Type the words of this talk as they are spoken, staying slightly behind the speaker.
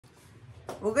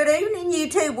Well, good evening,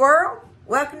 YouTube world.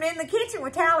 Welcome to In the Kitchen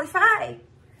with Tally Faye.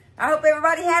 I hope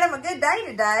everybody had them a good day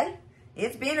today.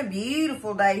 It's been a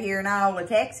beautiful day here in Iowa,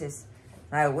 Texas.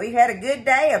 We've had a good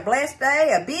day, a blessed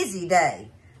day, a busy day.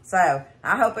 So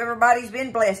I hope everybody's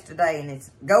been blessed today and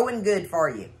it's going good for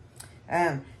you.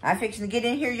 I'm fixing to get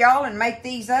in here, y'all, and make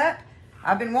these up.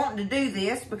 I've been wanting to do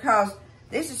this because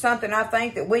this is something I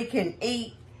think that we can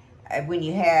eat when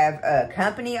you have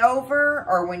company over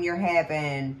or when you're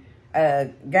having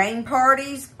game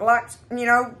parties, like, you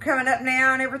know, coming up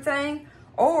now and everything,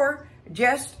 or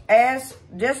just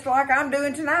like I'm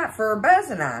doing tonight for Buzz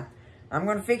and I. I'm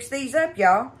going to fix these up,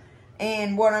 y'all.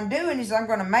 And what I'm doing is I'm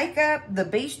going to make up the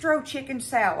bistro chicken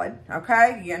salad,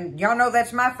 okay? And y'all know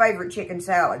that's my favorite chicken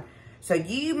salad. So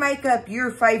you make up your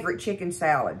favorite chicken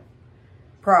salad,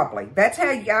 probably. That's how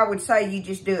I would say you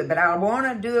just do it. But I want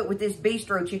to do it with this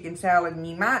bistro chicken salad, and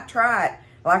you might try it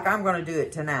like I'm going to do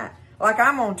it tonight. Like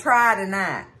I'm going to try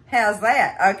tonight. How's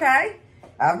that, okay?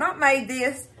 I've not made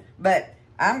this, but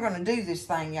I'm going to do this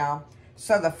thing, y'all.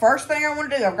 So the first thing I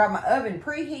want to do, I've got my oven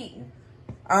preheating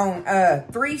on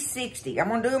 360. I'm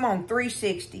going to do them on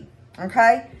 360,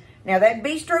 okay? Now, that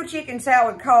bistro chicken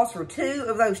salad calls for 2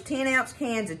 of those 10-ounce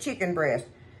cans of chicken breast.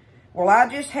 Well, I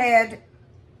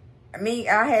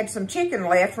had some chicken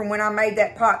left from when I made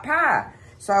that pot pie.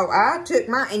 So I took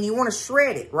and you want to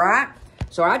shred it, right?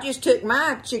 So I just took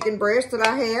my chicken breast that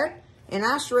I had, and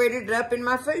I shredded it up in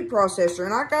my food processor.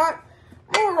 And I got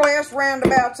more or less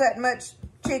roundabouts that much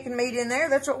chicken meat in there.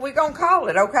 That's what we're going to call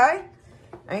it, okay?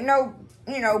 Ain't no,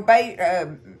 you know,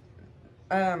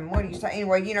 what do you say?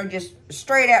 Anyway, you know, just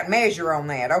straight out measure on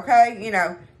that, okay? You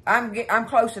know, I'm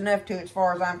close enough to it as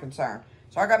far as I'm concerned.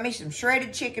 So I got me some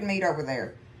shredded chicken meat over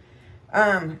there.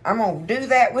 I'm going to do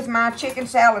that with my chicken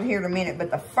salad here in a minute.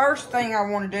 But the first thing I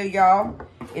want to do, y'all,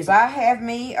 is I have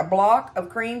me a block of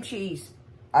cream cheese.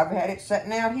 I've had it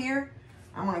sitting out here.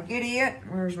 I'm going to get it. I'm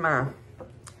going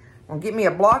to get me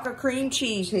a block of cream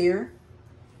cheese here.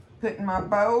 Put in my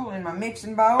bowl, in my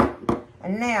mixing bowl.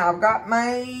 And now I've got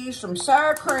me some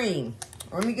sour cream.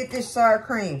 Let me get this sour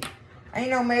cream. Ain't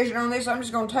no measuring on this. I'm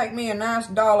just going to take me a nice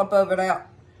dollop of it out.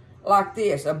 Like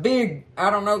this, a big,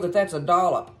 I don't know that that's a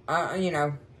dollop, you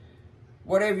know,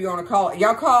 whatever you want to call it.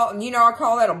 Y'all call, you know, I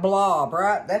call that a blob,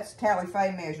 right? That's Tally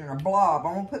Faye measuring, a blob.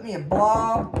 I'm going to put me a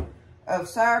blob of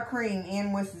sour cream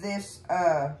in with this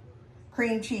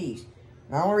cream cheese.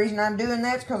 The only reason I'm doing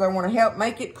that is because I want to help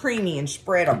make it creamy and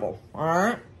spreadable, all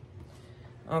right?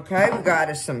 Okay, we got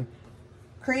us some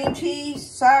cream cheese,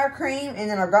 sour cream, and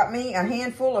then I've got me a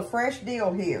handful of fresh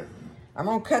dill here. I'm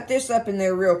going to cut this up in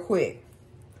there real quick.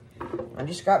 I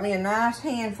just got me a nice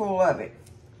handful of it.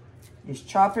 Just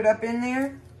chop it up in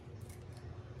there.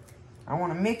 I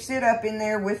want to mix it up in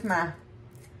there with my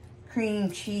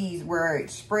cream cheese where it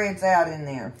spreads out in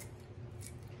there.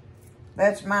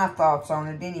 That's my thoughts on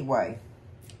it anyway.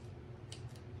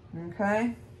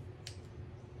 Okay.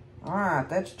 Alright,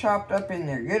 that's chopped up in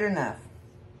there. Good enough.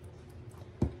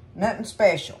 Nothing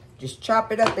special. Just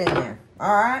chop it up in there.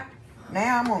 Alright.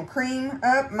 Now I'm going to cream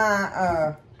up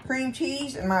my cream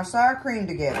cheese and my sour cream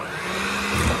together.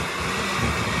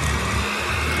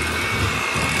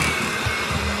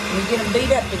 Let me get them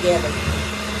beat up together.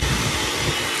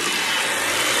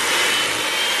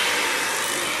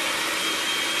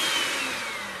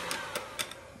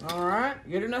 All right,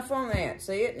 good enough on that.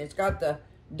 See it? And it's got the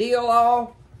dill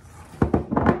all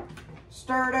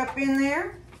stirred up in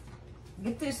there.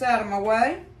 Get this out of my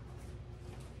way.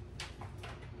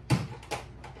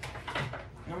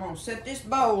 I'm going to set this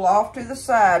bowl off to the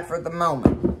side for the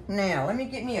moment. Now, let me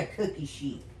get me a cookie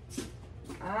sheet.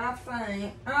 I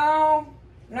think, oh,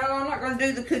 no, I'm not going to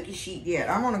do the cookie sheet yet.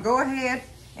 I'm going to go ahead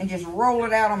and just roll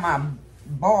it out on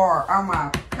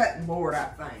my cutting board, I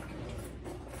think.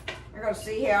 I got to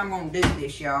see how I'm going to do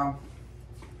this, y'all.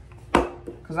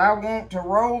 Because I want to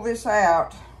roll this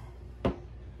out.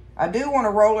 I do want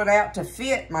to roll it out to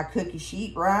fit my cookie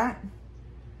sheet, right?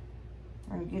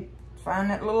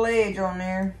 Find that little edge on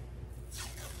there.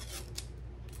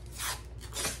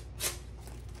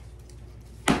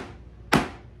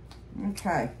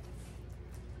 Okay.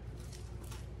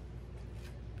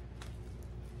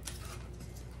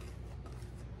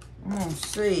 I'm going to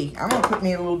see. I'm going to put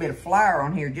me a little bit of flour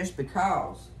on here just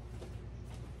because.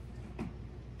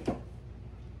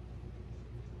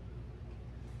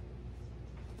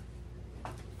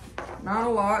 Not a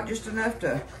lot, just enough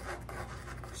to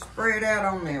spread out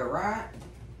on there, right?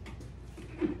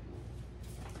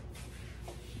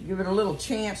 Give it a little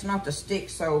chance not to stick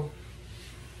so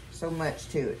much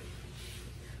to it.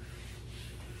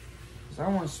 So I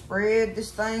want to spread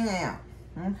this thing out.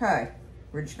 Okay,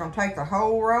 we're just going to take the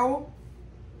whole roll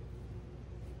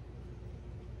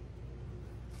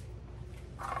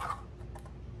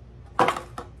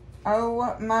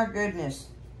Oh my goodness.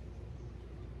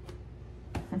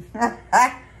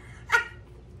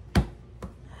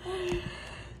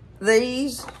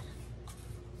 These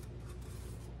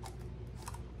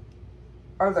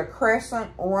are the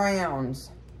crescent rounds.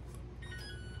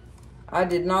 I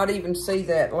did not even see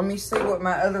that. Let me see what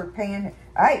my other pan...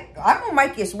 Hey, I'm going to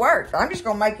make this work. I'm just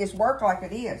going to make this work like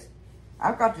it is.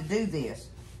 I've got to do this.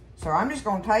 So I'm just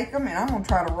going to take them and I'm going to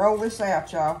try to roll this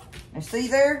out, y'all. And see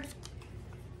there?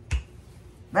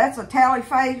 That's a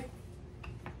tally-fay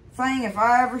thing if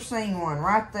I ever seen one.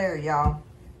 Right there, y'all.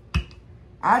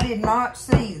 I did not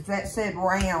see that said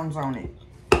rounds on it.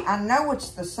 I know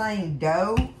it's the same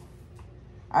dough.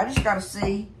 I just got to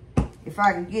see if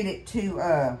I can get it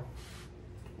to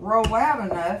roll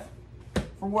out enough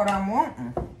for what I'm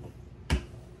wanting.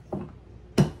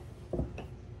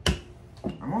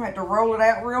 I'm going to have to roll it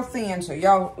out real thin, so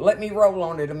y'all let me roll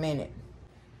on it a minute.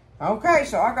 Okay,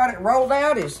 so I got it rolled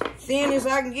out as thin as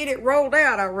I can get it rolled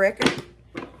out, I reckon.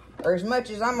 Or as much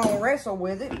as I'm going to wrestle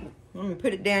with it. Let me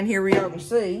put it down here where y'all can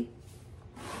see.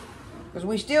 Because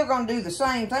we still going to do the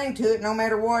same thing to it no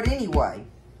matter what anyway.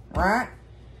 Right?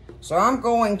 So I'm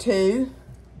going to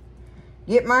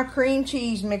get my cream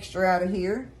cheese mixture out of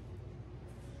here.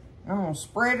 I'm going to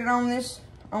spread it on this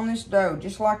dough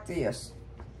just like this.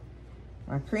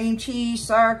 My cream cheese,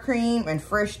 sour cream, and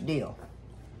fresh dill.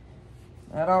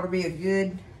 That ought to be a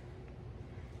good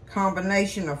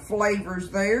combination of flavors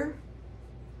there.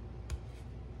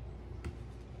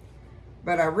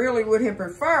 But I really would have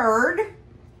preferred,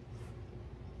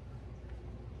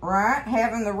 right,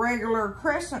 having the regular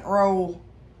crescent roll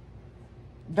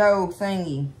dough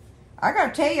thingy. I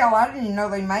gotta tell y'all, I didn't even know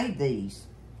they made these.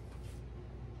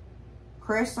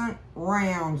 Crescent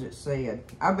rounds, it said.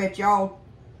 I bet y'all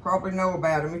probably know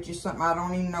about them. It's just something I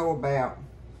don't even know about.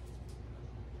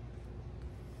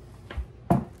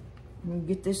 Let me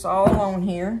get this all on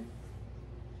here.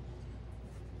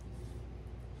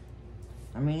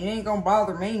 I mean, it ain't gonna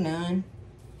bother me none.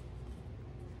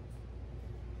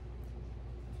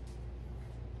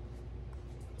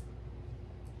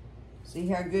 See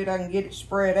how good I can get it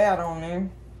spread out on there.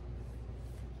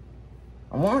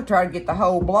 I want to try to get the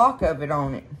whole block of it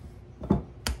on it.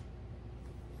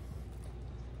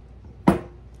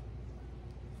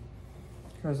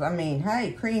 Because, I mean,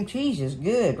 hey, cream cheese is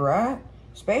good, right?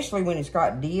 Especially when it's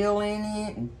got dill in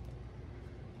it. And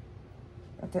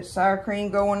got that sour cream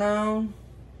going on.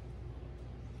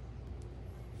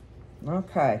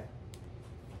 Okay.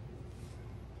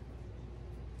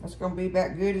 That's going to be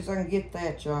about good as I can get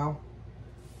that, y'all.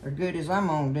 Or good as I'm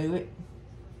going to do it.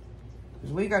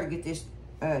 Because we got to get this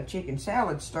chicken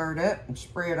salad stirred up and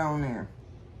spread on there.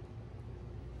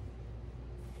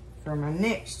 For my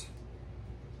next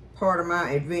part of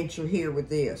my adventure here with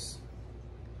this.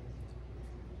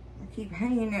 I keep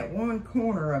hanging that one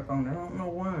corner up on it. I don't know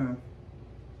why.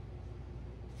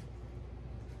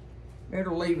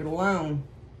 Better leave it alone.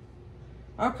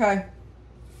 Okay.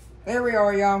 There we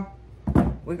are, y'all.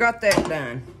 We got that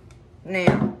done.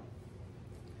 Now,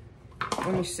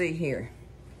 let me see here.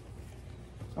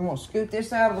 I'm going to scoot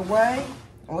this out of the way,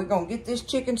 and we're going to get this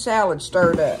chicken salad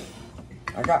stirred up.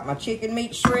 I got my chicken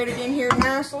meat shredded in here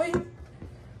nicely.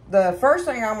 The first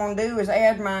thing I'm going to do is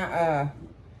add my,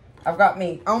 I've got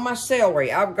me, on my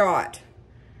celery, I've got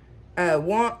a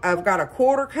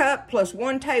 1/4 cup plus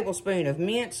 1 tablespoon of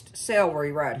minced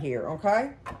celery right here,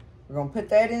 okay? We're going to put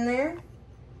that in there.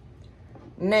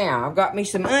 Now, I've got me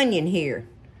some onion here.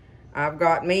 I've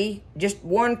got me just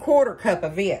 1/4 cup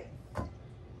of it.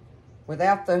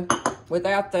 Without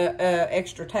the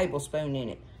extra tablespoon in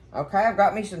it. Okay, I've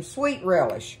got me some sweet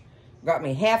relish. Got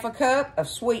me 1/2 cup of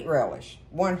sweet relish.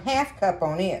 1/2 cup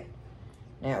on it.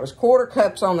 Now, it was 1/4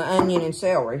 cups on the onion and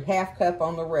celery. 1/2 cup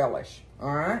on the relish.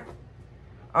 All right.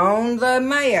 On the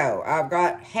mayo, I've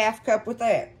got 1/2 cup with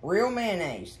that. Real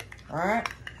mayonnaise. All right.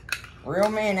 Real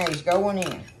mayonnaise going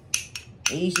in.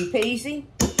 Easy peasy.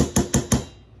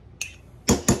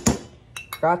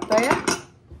 Got that.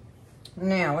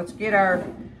 Now, let's get our,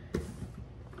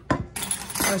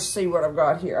 let's see what I've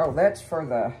got here. Oh, that's for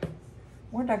the,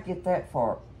 where did I get that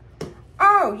for?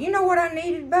 Oh, you know what I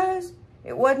needed, Buzz?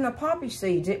 It wasn't the poppy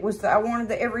seeds. It was the, I wanted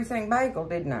the everything bagel,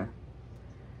 didn't I?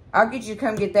 I'll get you to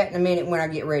come get that in a minute when I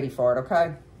get ready for it,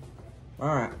 okay? All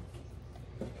right.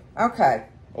 Okay,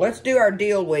 let's do our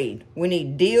dill weed. We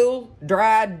need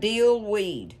dried dill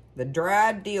weed. The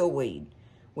dried dill weed.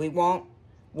 We want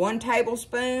 1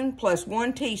 tablespoon plus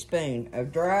 1 teaspoon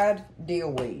of dried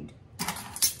dill weed.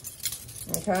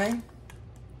 Okay?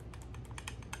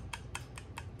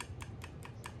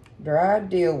 Dried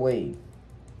dill weed.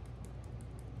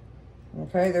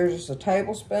 Okay, there's just a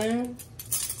tablespoon.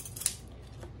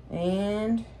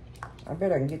 And I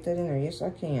bet I can get that in there. Yes, I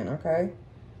can. Okay.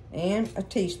 And a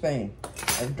teaspoon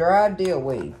of dried dill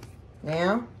weed.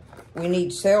 Now, we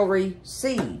need celery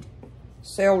seed.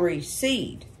 Celery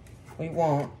seed. We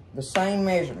want the same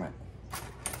measurement.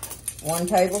 1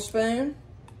 tablespoon.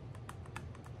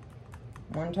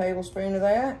 1 tablespoon of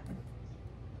that.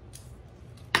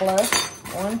 Plus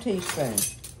 1 teaspoon.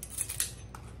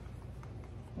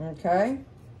 Okay.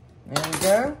 There we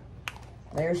go.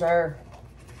 There's our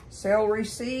celery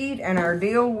seed and our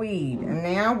dill weed. And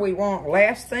now we want,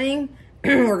 last thing,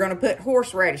 we're going to put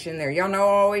horseradish in there. Y'all know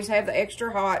I always have the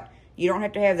extra hot. You don't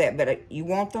have to have that, but you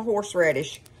want the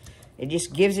horseradish. It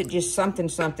just gives it just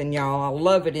something, y'all. I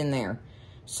love it in there.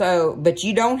 So, but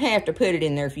you don't have to put it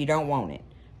in there if you don't want it.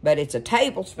 But it's a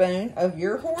tablespoon of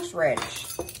your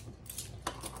horseradish.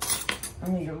 I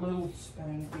need a little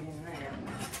spoon to get in there.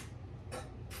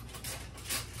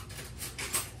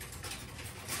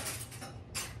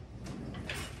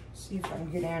 See if I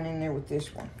can get down in there with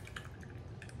this one.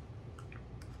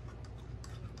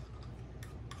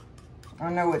 I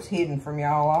know it's hidden from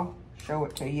y'all. I'll show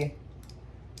it to you.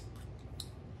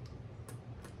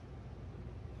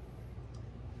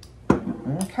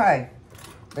 Okay.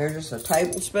 There's just a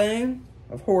tablespoon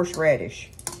of horseradish.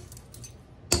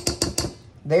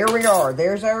 There we are.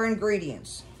 There's our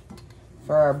ingredients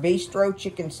for our bistro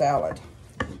chicken salad.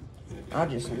 I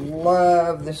just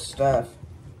love this stuff.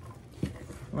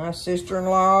 My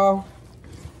sister-in-law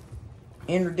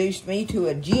introduced me to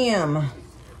a gem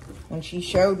when she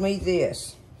showed me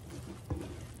this.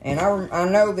 And I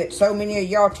know that so many of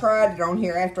y'all tried it on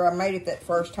here after I made it that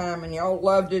first time, and y'all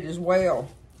loved it as well.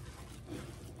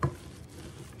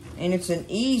 And it's an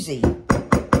easy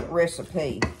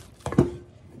recipe.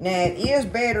 Now, it is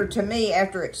better to me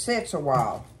after it sits a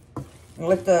while. And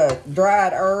let the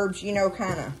dried herbs, you know,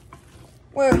 kind of,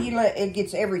 well, it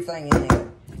gets everything in there.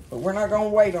 But we're not going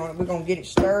to wait on it. We're going to get it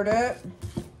stirred up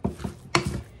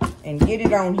and get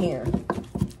it on here.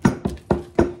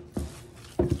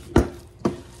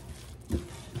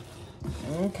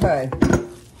 Okay.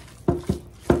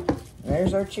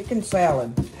 There's our chicken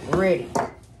salad ready.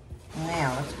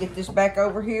 Now, let's get this back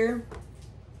over here.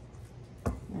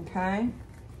 Okay.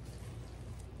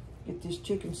 Get this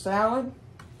chicken salad.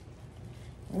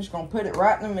 I'm just going to put it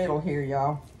right in the middle here,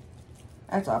 y'all.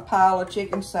 That's a pile of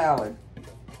chicken salad.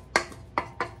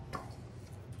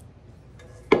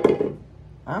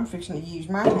 I'm fixing to use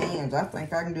my hands. I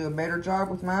think I can do a better job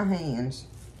with my hands.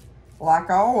 Like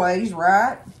always,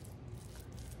 right?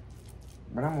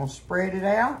 But I'm going to spread it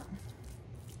out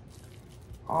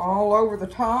all over the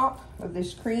top of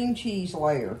this cream cheese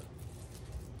layer.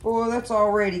 Boy, that's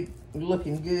already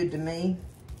looking good to me.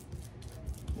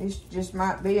 This just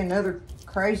might be another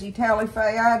crazy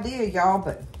tally-fay idea, y'all,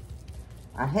 but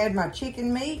I had my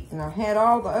chicken meat and I had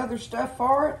all the other stuff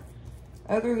for it,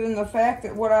 other than the fact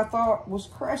that what I thought was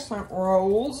crescent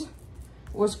rolls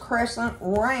was crescent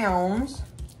rounds.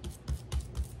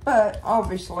 But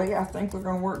obviously, I think we're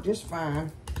going to work just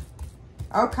fine.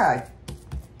 Okay,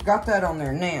 got that on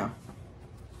there now.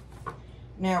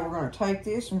 Now we're going to take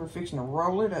this and we're fixing to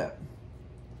roll it up.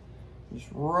 Just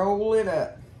roll it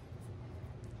up.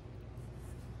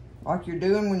 Like you're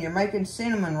doing when you're making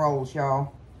cinnamon rolls,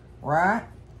 y'all. Right?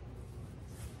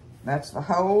 That's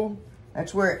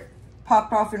where it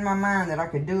popped off in my mind that I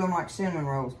could do them like cinnamon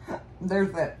rolls.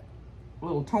 There's that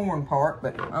little torn part,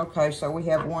 but okay, so we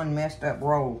have one messed up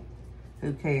roll.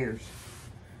 Who cares?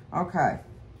 Okay.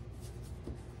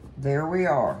 There we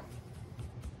are.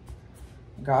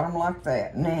 Got them like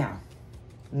that. Now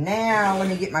let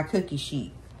me get my cookie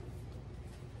sheet.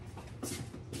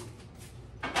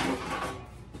 I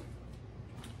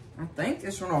think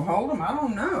this one will hold them. I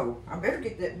don't know. I better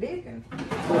get that big one.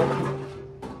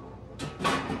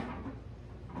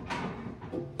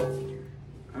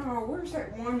 Oh, where's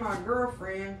that one, my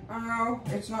girlfriend? Oh,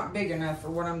 it's not big enough for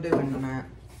what I'm doing tonight.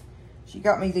 She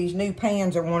got me these new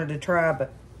pans I wanted to try,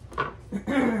 but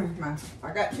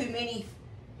I got too many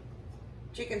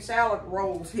chicken salad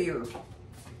rolls here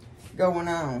going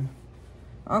on.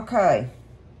 Okay.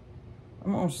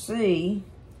 I'm going to see.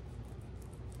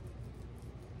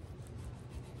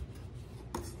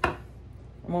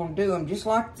 I'm going to do them just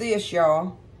like this,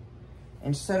 y'all,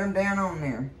 and set them down on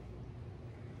there.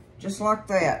 Just like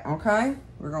that, okay?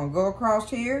 We're going to go across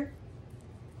here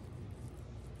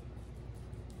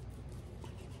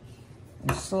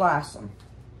and slice them.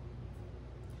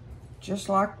 Just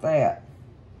like that.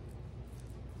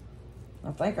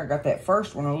 I think I got that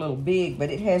first one a little big, but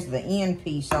it has the end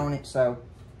piece on it, so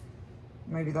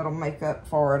maybe that'll make up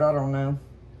for it. I don't know.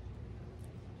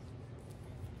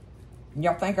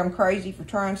 Y'all think I'm crazy for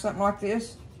trying something like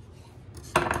this?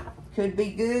 Could be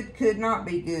good, could not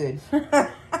be good.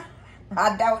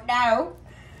 I don't know.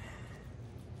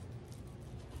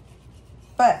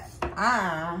 But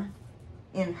I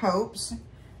in hopes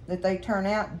that they turn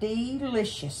out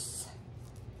delicious.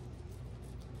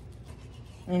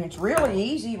 And it's really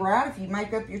easy, right? If you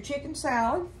make up your chicken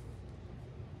salad,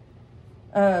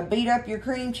 beat up your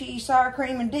cream cheese, sour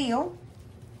cream, and dill.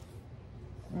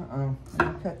 Uh-oh,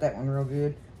 I'll cut that one real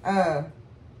good.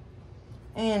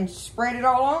 And spread it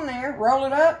all on there, roll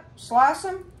it up, slice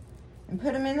them, and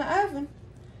put them in the oven.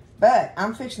 But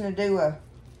I'm fixing to do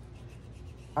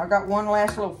I got one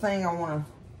last little thing I want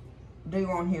to do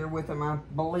on here with them, I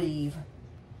believe.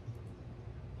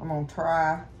 I'm going to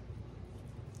try.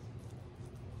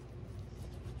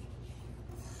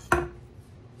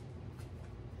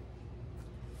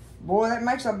 Boy, that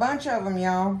makes a bunch of them,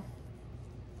 y'all.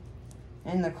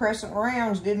 And the crescent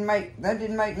rounds didn't make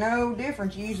no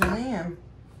difference using them.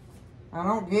 I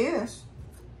don't guess.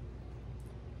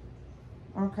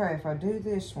 Okay, if I do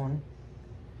this one.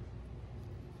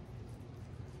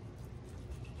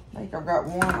 I think I've got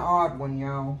one odd one,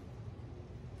 y'all.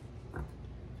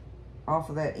 Off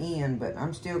of that end, but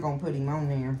I'm still going to put him on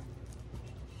there.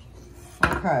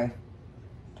 Okay.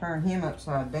 Turn him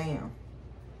upside down.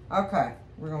 Okay,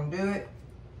 we're going to do it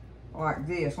like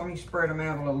this. Let me spread them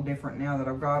out a little different now that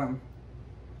I've got them.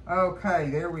 Okay,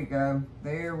 there we go.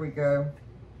 There we go.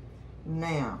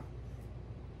 Now.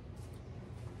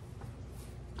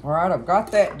 All right, I've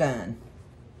got that done.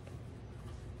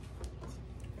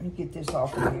 Let me get this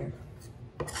off of here.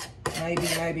 Maybe,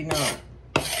 maybe not.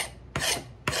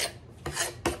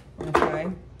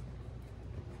 Okay.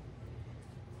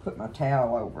 Put my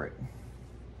towel over it.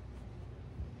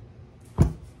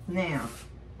 Now,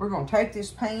 we're going to take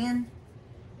this pan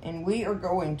and we are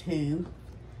going to,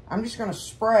 I'm just going to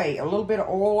spray a little bit of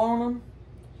oil on them,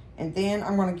 and then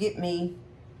I'm going to get me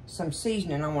some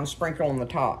seasoning I want to sprinkle on the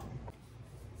top.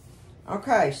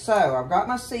 Okay, so I've got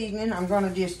my seasoning. I'm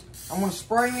going to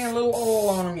spray me a little oil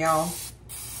on them, y'all.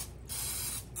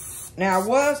 Now,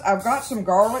 I've got some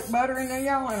garlic butter in there,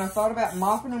 y'all, and I thought about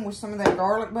mopping them with some of that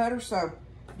garlic butter, so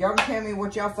y'all can tell me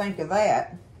what y'all think of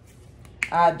that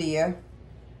idea,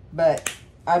 but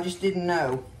I just didn't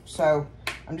know. So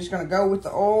I'm just going to go with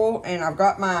the oil, and I've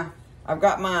got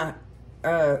my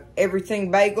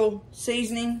everything bagel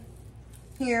seasoning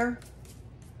here.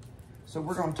 So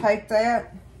we're going to take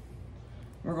that.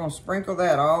 We're going to sprinkle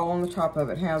that all on the top of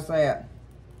it. How's that?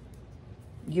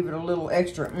 Give it a little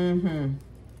extra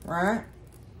right?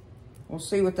 We'll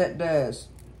see what that does.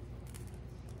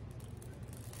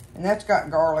 And that's got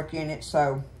garlic in it,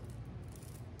 so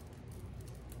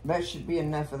that should be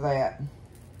enough of that.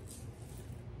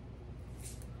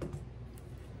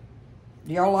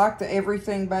 Do y'all like the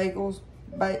everything bagels?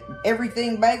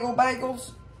 Everything bagel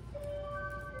bagels?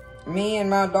 Me and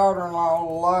my daughter-in-law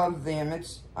love them.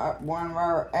 It's one of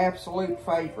our absolute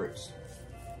favorites.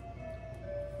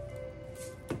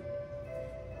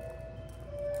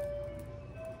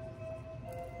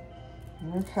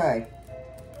 Okay.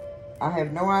 I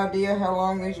have no idea how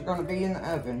long these are going to be in the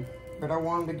oven, but I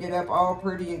want them to get up all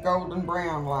pretty and golden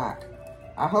brown like.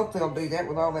 I hope they'll do that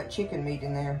with all that chicken meat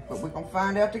in there, but we're going to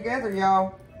find out together,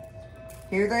 y'all.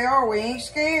 Here they are. We ain't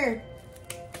scared.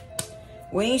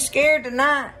 We ain't scared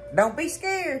tonight. Don't be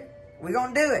scared. We're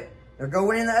going to do it. They're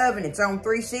going in the oven. It's on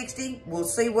 360. We'll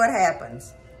see what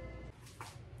happens.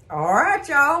 All right,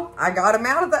 y'all. I got them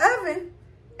out of the oven,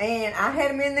 and I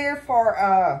had them in there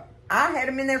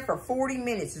for 40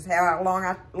 minutes is how long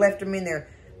I left them in there,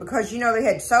 because, you know, they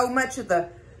had so much of the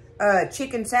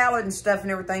chicken salad and stuff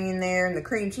and everything in there, and the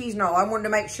cream cheese and all. I wanted to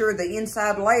make sure the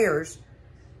inside layers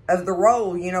of the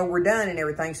roll, you know, were done and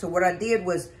everything. So what I did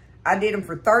was I did them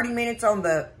for 30 minutes on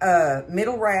the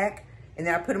middle rack, and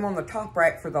then I put them on the top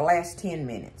rack for the last 10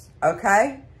 minutes.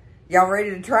 Okay? Y'all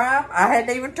ready to try them? I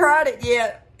hadn't even tried it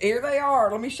yet. Here they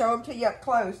are. Let me show them to you up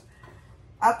close.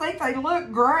 I think they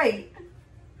look great.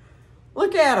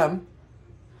 Look at them.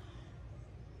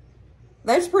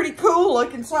 That's pretty cool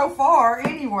looking so far.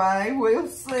 Anyway, we'll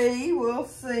see. We'll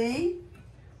see.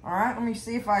 All right, let me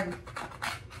see if I can.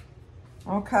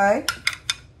 Okay.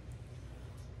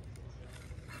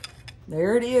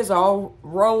 There it is, all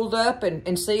rolled up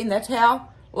and see, and that's how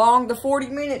long the 40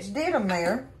 minutes did them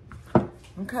there.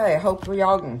 Okay, hopefully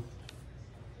y'all can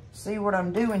see what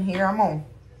I'm doing here. I'm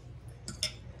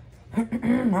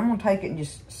gonna take it and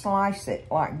just slice it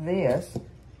like this.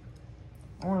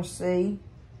 I wanna see.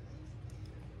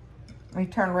 Let me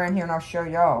turn around here and I'll show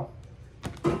y'all.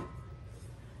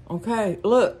 Okay,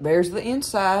 look, there's the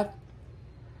inside.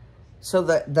 So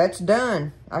that's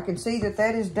done. I can see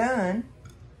that is done.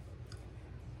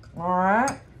 All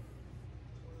right.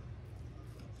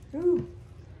 Ooh,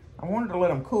 I wanted to let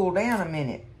them cool down a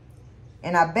minute.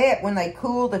 And I bet when they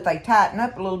cool that they tighten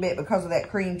up a little bit because of that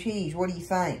cream cheese. What do you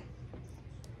think?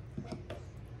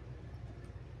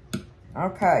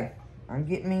 Okay, I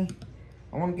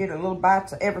want to get a little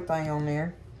bites of everything on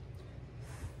there.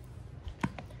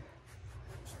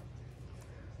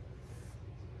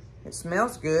 It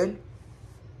smells good.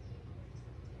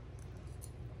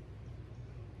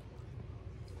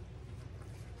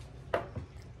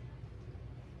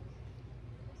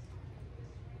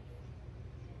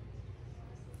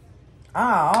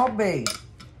 I'll be.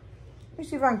 Let me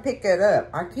see if I can pick that up.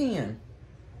 I can.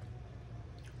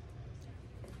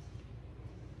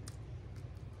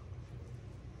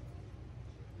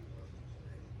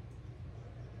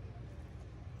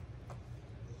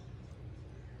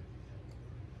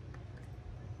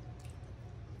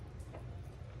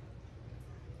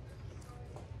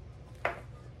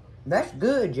 That's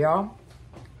good, y'all.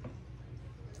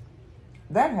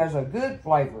 That has a good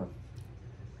flavor.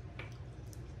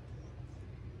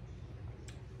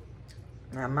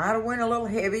 I might have went a little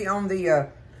heavy on the,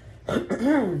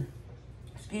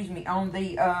 excuse me, on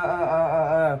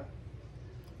the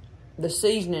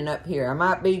seasoning up here. I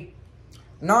might be,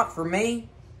 not for me,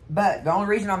 but the only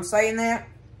reason I'm saying that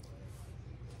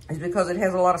is because it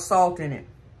has a lot of salt in it.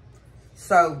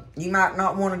 So you might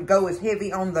not want to go as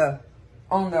heavy on the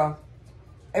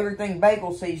everything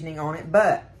bagel seasoning on it,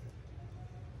 but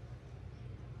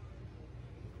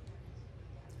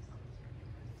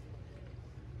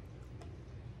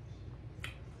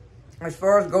as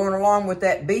far as going along with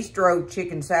that bistro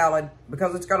chicken salad,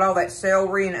 because it's got all that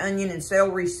celery and onion and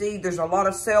celery seed, there's a lot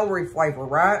of celery flavor,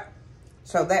 right?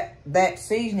 So that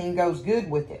seasoning goes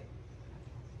good with it.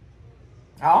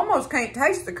 I almost can't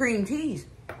taste the cream cheese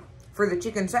for the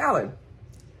chicken salad.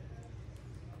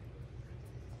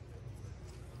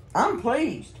 I'm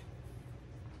pleased.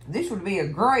 This would be a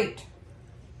great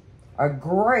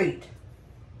gathering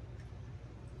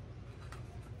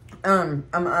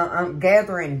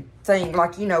thing,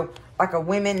 like, you know, like a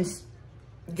women's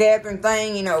gathering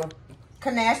thing, you know,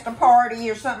 canasta party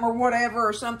or something or whatever,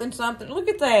 or something. Look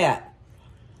at that.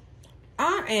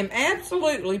 I am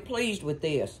absolutely pleased with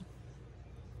this.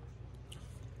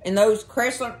 And those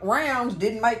crescent rounds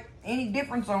didn't make any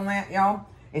difference on that, y'all.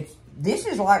 This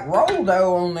is like roll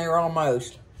dough on there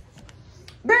almost.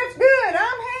 That's good.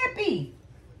 I'm happy.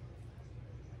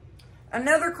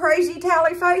 Another crazy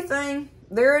tally-fay thing.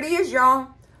 There it is, y'all.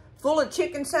 Full of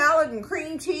chicken salad and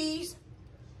cream cheese.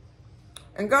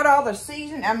 And got all the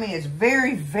seasoning. I mean, it's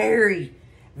very, very,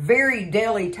 very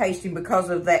deli tasting because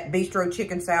of that bistro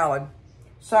chicken salad.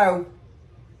 So,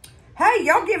 hey,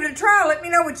 y'all give it a try. Let me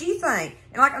know what you think.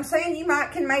 And like I'm saying, you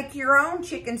can make your own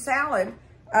chicken salad.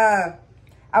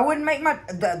 I wouldn't make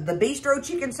the bistro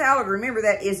chicken salad. Remember,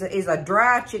 that is a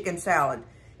dry chicken salad.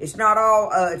 It's not all,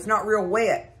 it's not real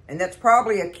wet. And that's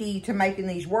probably a key to making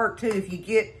these work too.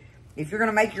 If you're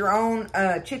gonna make your own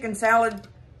chicken salad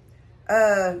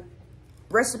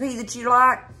recipe that you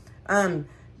like,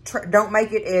 don't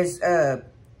make it as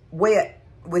wet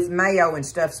with mayo and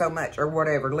stuff so much or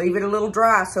whatever. Leave it a little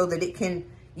dry so that it can,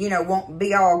 you know, won't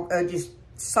be all just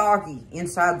soggy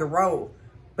inside the roll.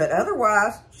 But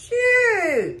otherwise,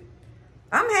 shoot,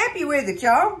 I'm happy with it,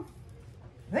 y'all.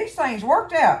 These things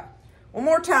worked out. One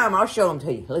more time, I'll show them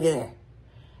to you. Look at that.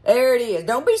 There it is.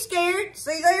 Don't be scared.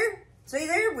 See there? See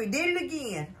there? We did it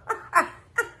again.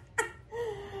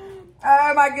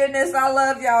 Oh, my goodness. I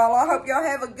love y'all. I hope y'all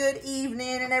have a good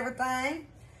evening and everything.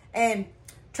 And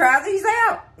try these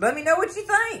out. Let me know what you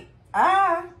think.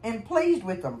 I am pleased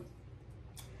with them.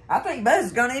 I think Buzz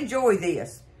is going to enjoy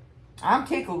this. I'm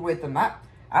tickled with them.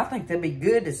 I think they'd be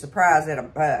good to surprise at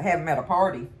have them at a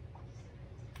party.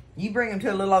 You bring them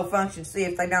to a little old function, see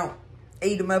if they don't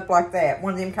eat them up like that.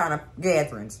 One of them kind of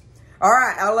gatherings. All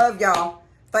right, I love y'all.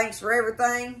 Thanks for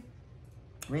everything.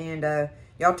 And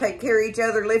y'all take care of each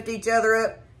other, lift each other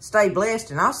up, stay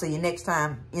blessed, and I'll see you next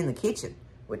time in the kitchen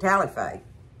with Tally Faye.